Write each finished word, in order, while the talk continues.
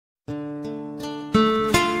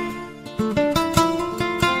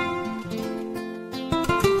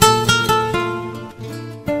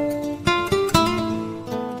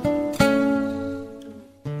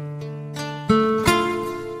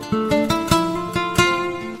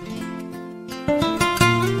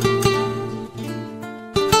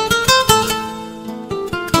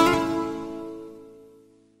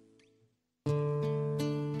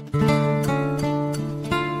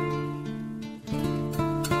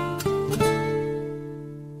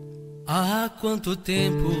Há quanto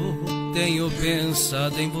tempo tenho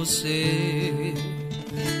pensado em você?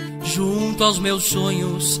 Junto aos meus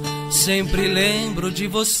sonhos, sempre lembro de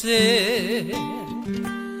você.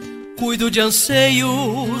 Cuido de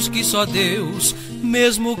anseios que só Deus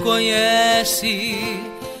mesmo conhece.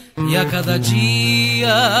 E a cada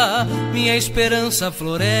dia minha esperança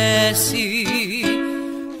floresce.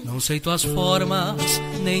 Não sei tuas formas,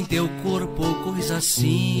 nem teu corpo, coisa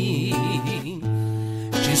assim.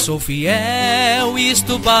 Te sou fiel,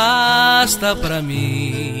 isto basta pra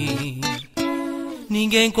mim.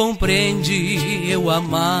 Ninguém compreende eu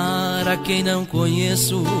amar a quem não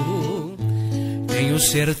conheço. Tenho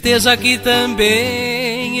certeza que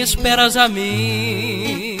também esperas a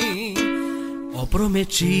mim. Ó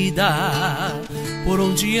Prometida, por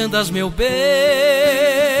onde andas, meu bem?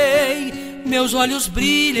 Meus olhos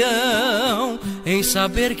brilham em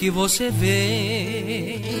saber que você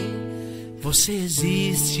vem. Você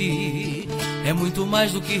existe, é muito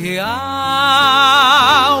mais do que real.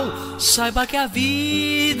 Saiba que a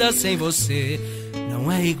vida sem você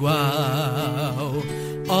não é igual.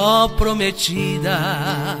 Ó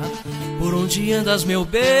Prometida, por onde andas, meu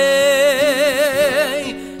bem?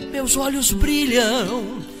 Meus olhos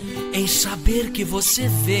brilham em saber que você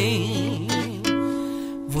vem.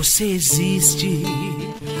 Você existe,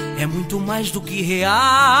 é muito mais do que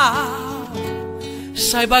real.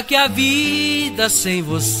 Saiba que a vida sem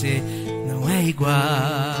você não é igual.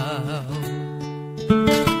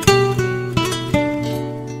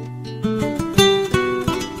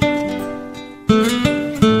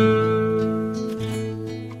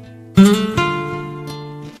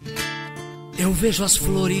 Eu vejo as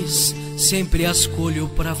flores, sempre as colho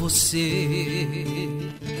pra você.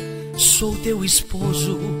 Sou teu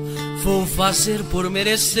esposo, vou fazer por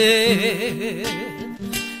merecer.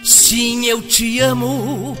 Sim, eu te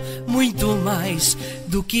amo muito mais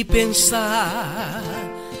do que pensar.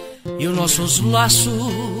 E os nossos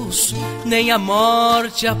laços nem a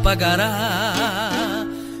morte apagará.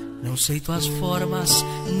 Não sei tuas formas,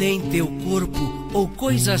 nem teu corpo ou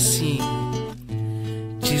coisa assim.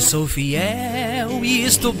 Te sou fiel e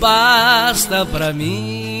isto basta pra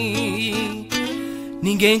mim.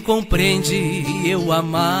 Ninguém compreende eu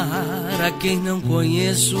amar a quem não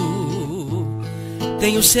conheço.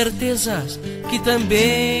 Tenho certeza que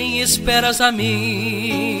também esperas a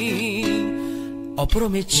mim. Ó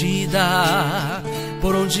Prometida,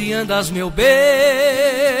 por onde andas, meu bem?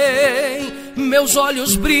 Meus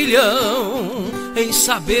olhos brilham em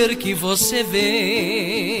saber que você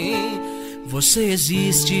vem. Você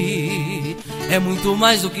existe, é muito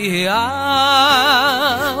mais do que real.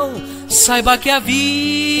 Saiba que a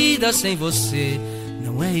vida sem você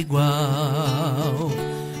não é igual.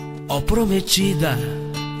 Ó Prometida,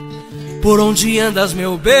 por onde andas,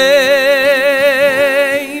 meu bem?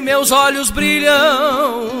 Meus olhos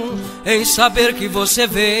brilham em saber que você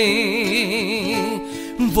vem.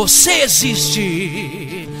 Você existe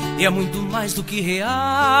e é muito mais do que real.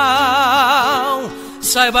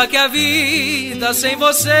 Saiba que a vida sem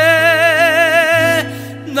você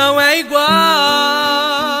não é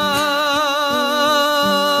igual.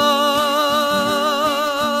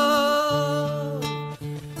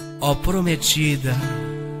 Ó Prometida,